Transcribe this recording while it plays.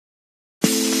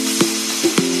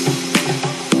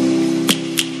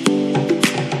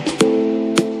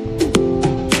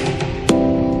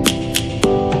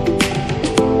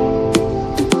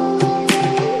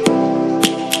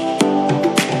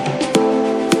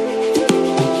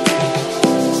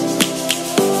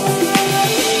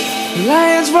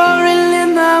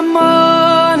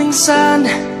morning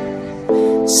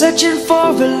sun, searching for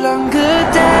a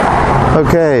longer day.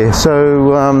 Okay,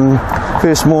 so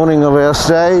first morning of our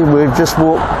stay. We've just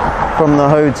walked from the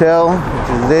hotel, which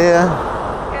is there.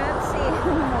 Can't see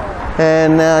anymore.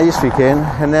 And now, yes we can.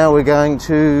 And now we're going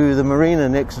to the marina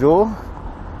next door.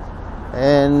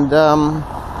 And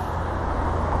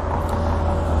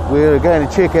we're going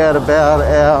to check out about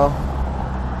our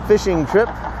fishing trip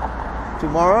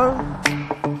tomorrow.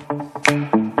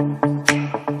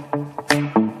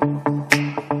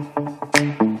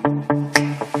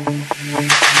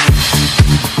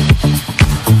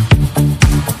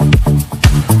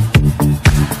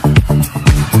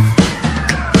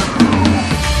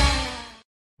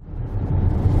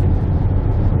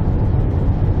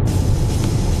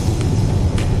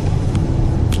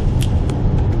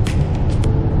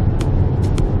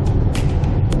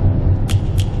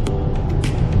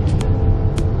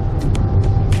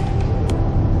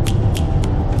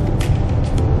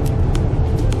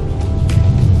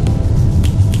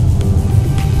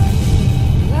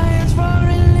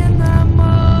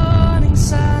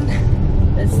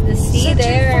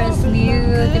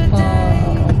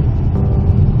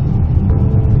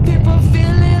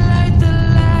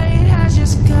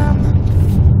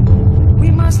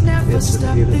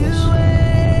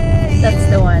 That's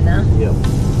the one, huh? Yep.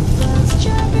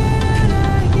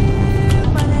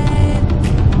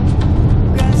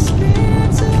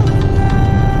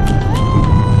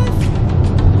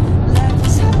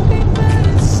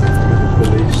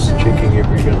 Police checking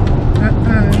every gun.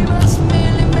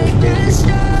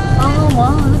 Oh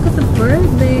wow, look at the bird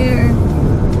there.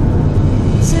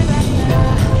 She's doing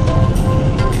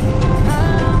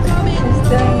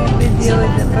a video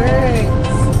with the birds.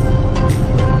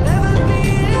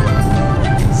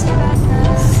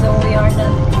 So we are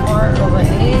not far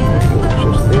away.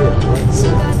 Just there, right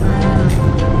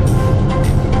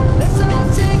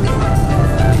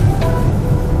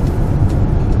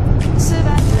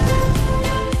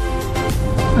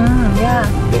Yeah.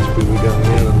 That's where we're going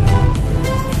out on.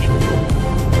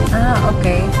 Ah,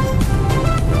 okay.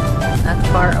 Not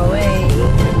far away.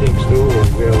 Next door,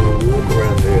 we'll be able to walk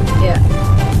around there. Yeah.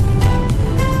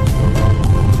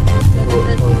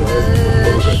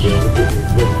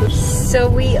 So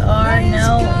we are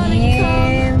now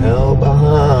in Al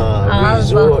Bahar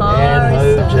Resort and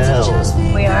Hotel.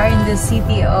 We are in the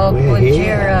city of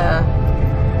Fujairah.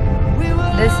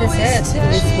 This is it.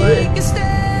 This one.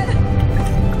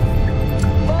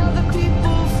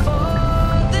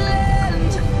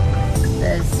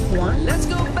 This one. Let's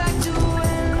go back to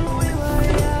when we were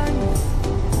young.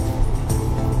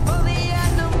 For the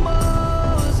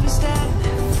animals we stand.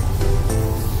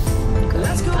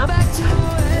 Let's go back to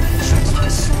when tricks were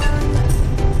swung.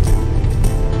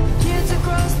 Kids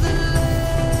across the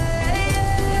land.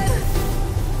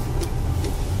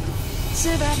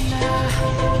 Savannah,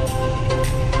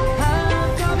 I'm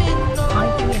coming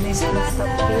home.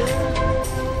 Savannah,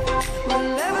 we'll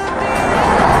never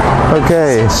be.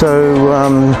 Okay, so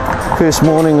first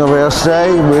morning of our stay.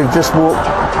 We've just walked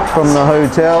from the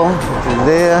hotel, which is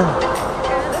there.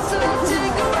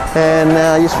 And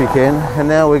now, yes we can. And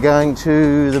now we're going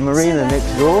to the marina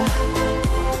next door.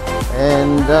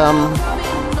 And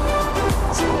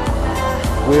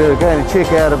we're going to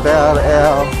check out about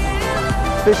our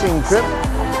fishing trip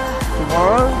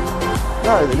tomorrow.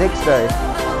 No, the next day.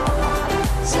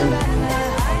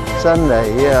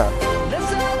 Sunday, yeah.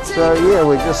 So yeah,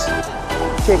 we're just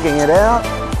checking it out.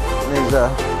 There's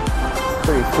a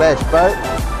pretty flash boat,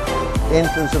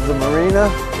 entrance of the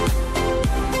marina.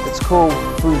 It's called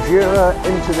Fujairah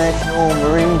International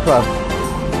Marine Club.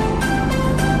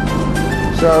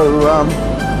 So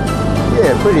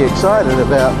yeah, pretty excited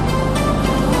about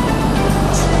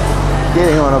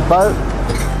getting on a boat,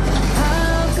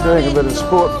 doing a bit of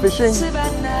sport fishing.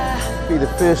 It'll be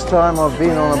the first time I've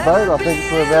been on a boat, I think,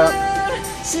 for about,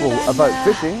 well, about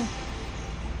fishing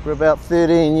for about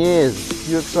 13 years.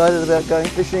 You excited about going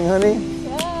fishing, honey?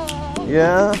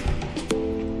 Yeah.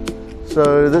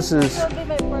 So this is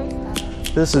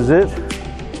it.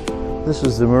 This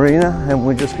is the marina, and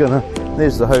we're just gonna.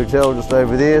 There's the hotel just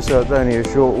over there, so it's only a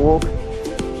short walk,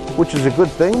 which is a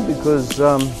good thing because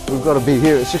we've got to be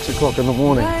here at 6 o'clock in the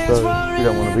morning, so we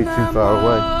don't want to be too far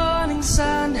away.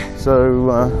 So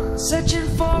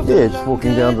yeah, just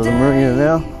walking down to the marina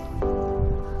now.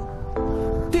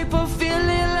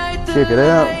 Check it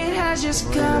out.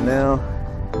 Marina now.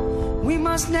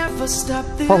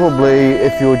 Probably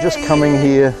if you're just coming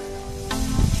here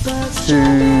to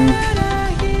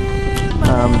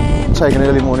take an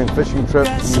early morning fishing trip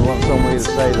and you want somewhere to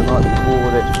stay the night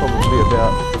before, that's probably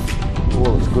about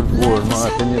all it's good for, in my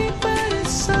opinion.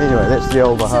 Anyway, that's the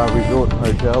old Bahar Resort and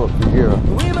Hotel at Fujairah.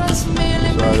 We must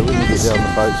merely So when we get down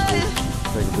the boats, we'll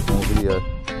take a bit more video.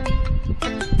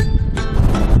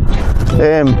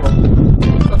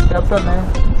 Captain name?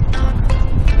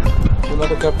 You know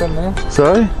the captain name?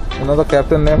 Sorry? You know the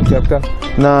captain name? Captain?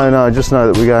 No, I just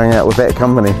know that we're going out with that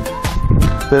company.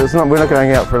 But it's not, we're not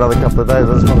going out for another couple of days.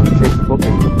 I just wanted to check the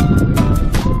booking.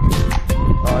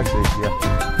 Oh, I see, yeah.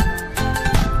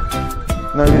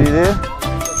 Nobody there?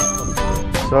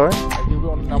 Sorry? I give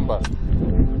you a number.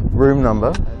 Room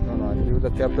number? No, I give you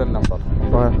the captain number.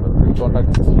 Right. Contact.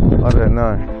 I don't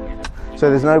know. So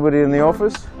there's nobody in the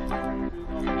office?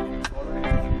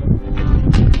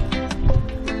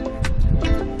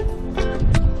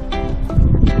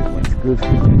 That's good.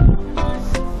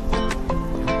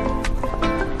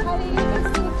 Honey, you can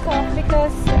still talk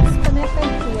because it's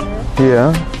connected here. Yeah.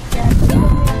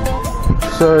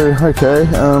 So, okay,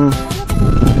 yeah.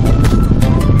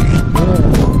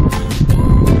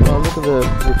 Oh, look at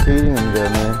they're feeding them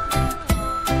down there.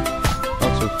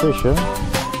 Lots of fish, huh?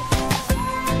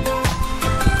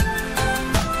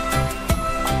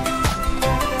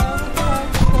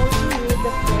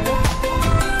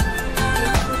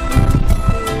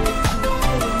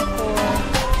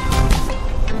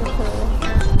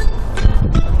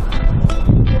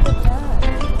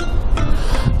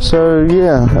 So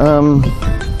yeah,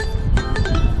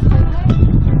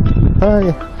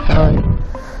 hi.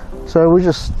 So we're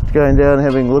just going down,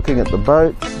 looking at the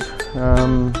boats.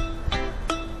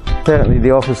 Apparently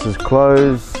the office is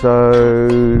closed, so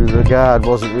the guard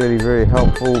wasn't really very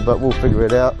helpful, but we'll figure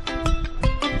it out.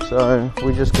 So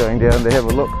we're just going down to have a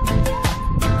look.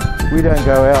 We don't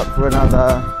go out for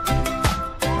another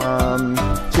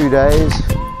 2 days,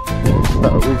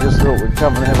 but we just thought we'd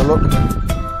come and have a look.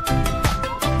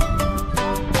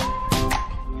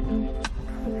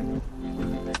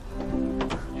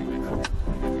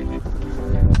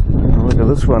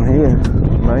 This one here,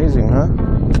 amazing, huh?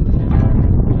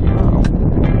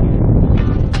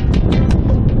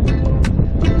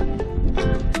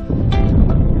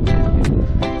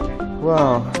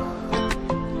 Wow.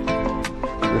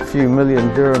 A few million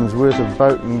dirhams worth of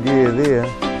boat and gear there.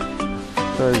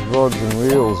 Those rods and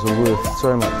reels are worth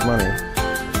so much money.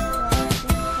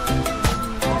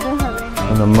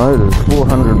 And the motors,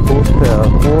 400 horsepower,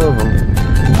 4 of them.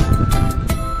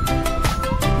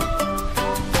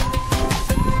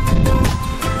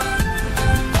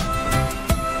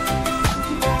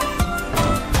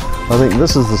 I think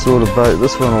this is the sort of boat,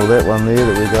 this one or that one there,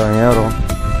 that we're going out on.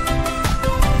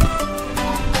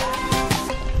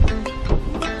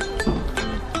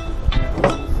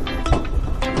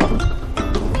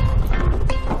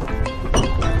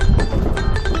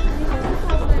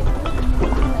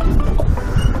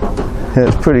 Yeah,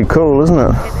 it's pretty cool, isn't it?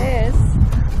 It is.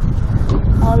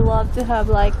 I'd love to have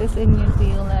like this in New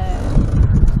Zealand.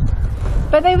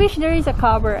 But I wish there is a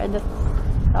cover at the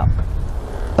top.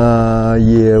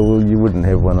 Yeah, well you wouldn't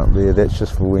have one up there, that's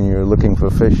just for when you're looking for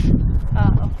fish.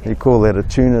 Oh, okay. You call that a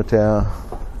tuna tower.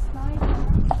 It's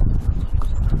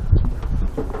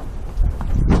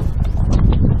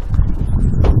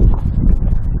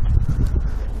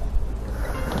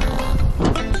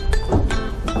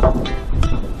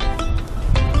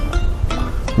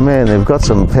nice. Man, they've got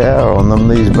some power on them,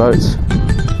 these boats.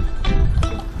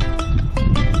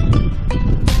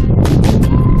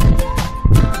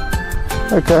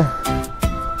 Okay.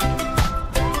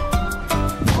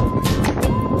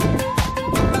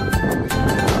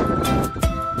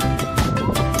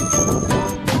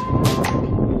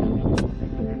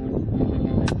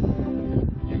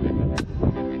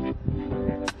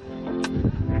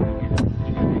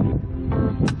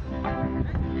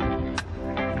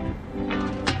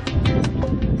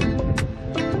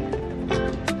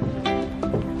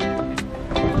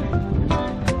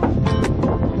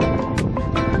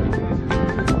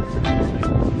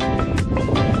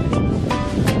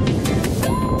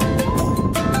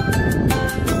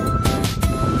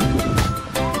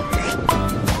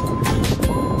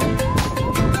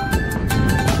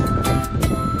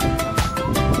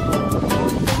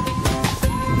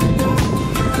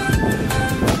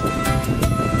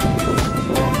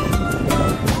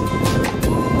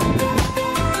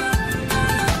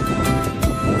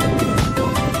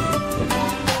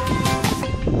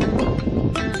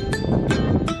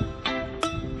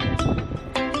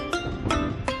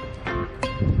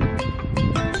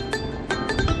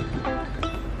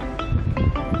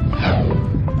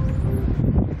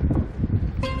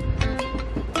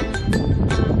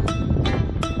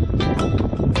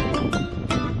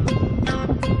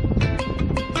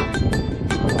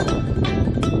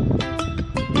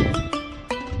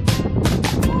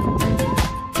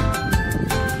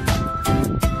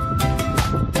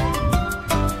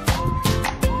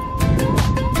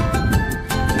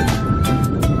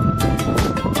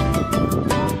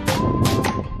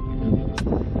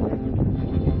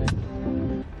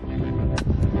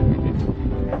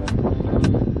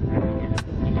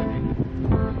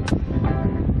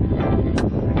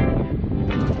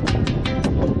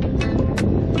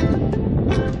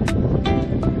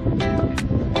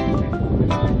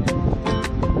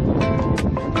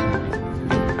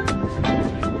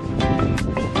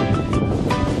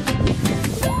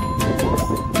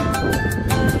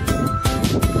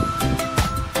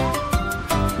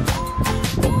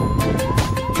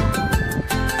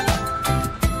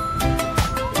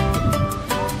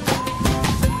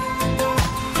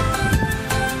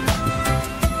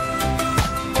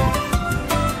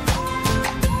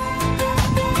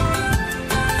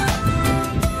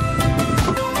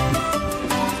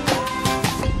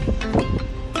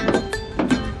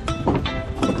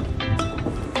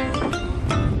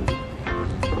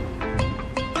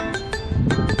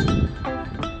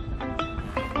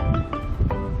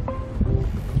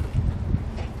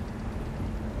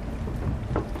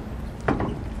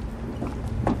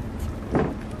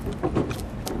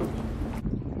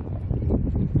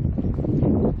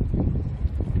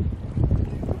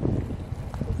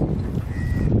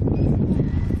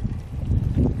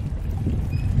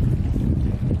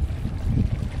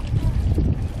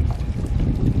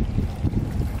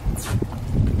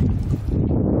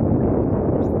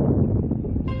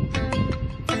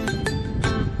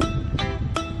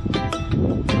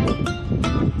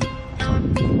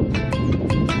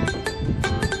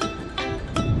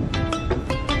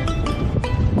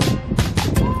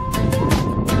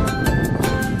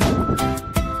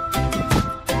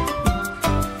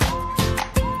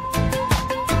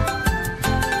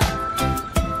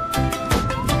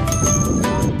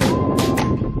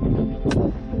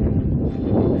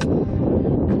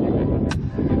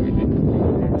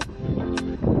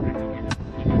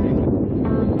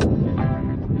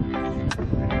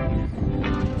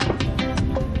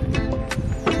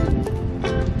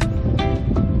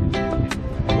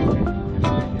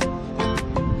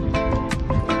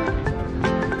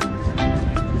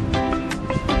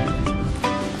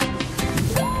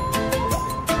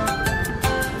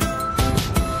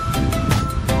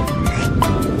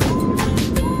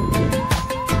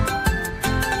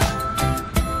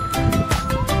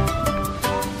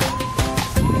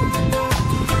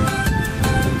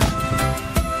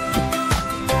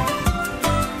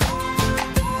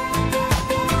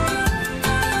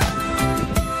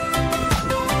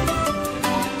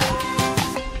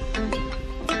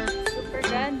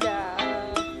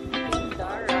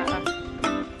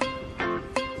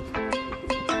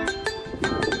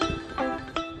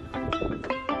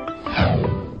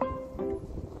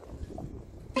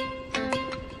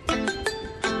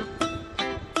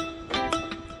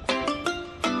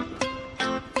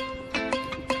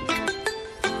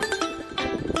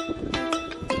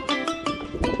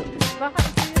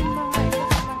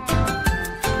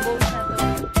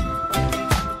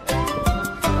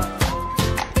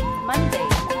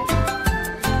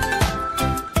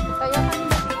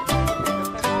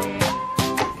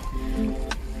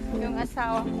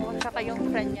 asawa ko, tsaka yung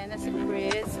friend niya na si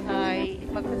Chris, ay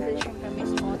mag-position kami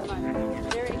sa Ottoman.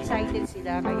 Very excited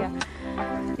sila, kaya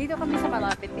dito kami sa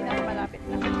malapit, pinakamalapit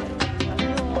na hotel.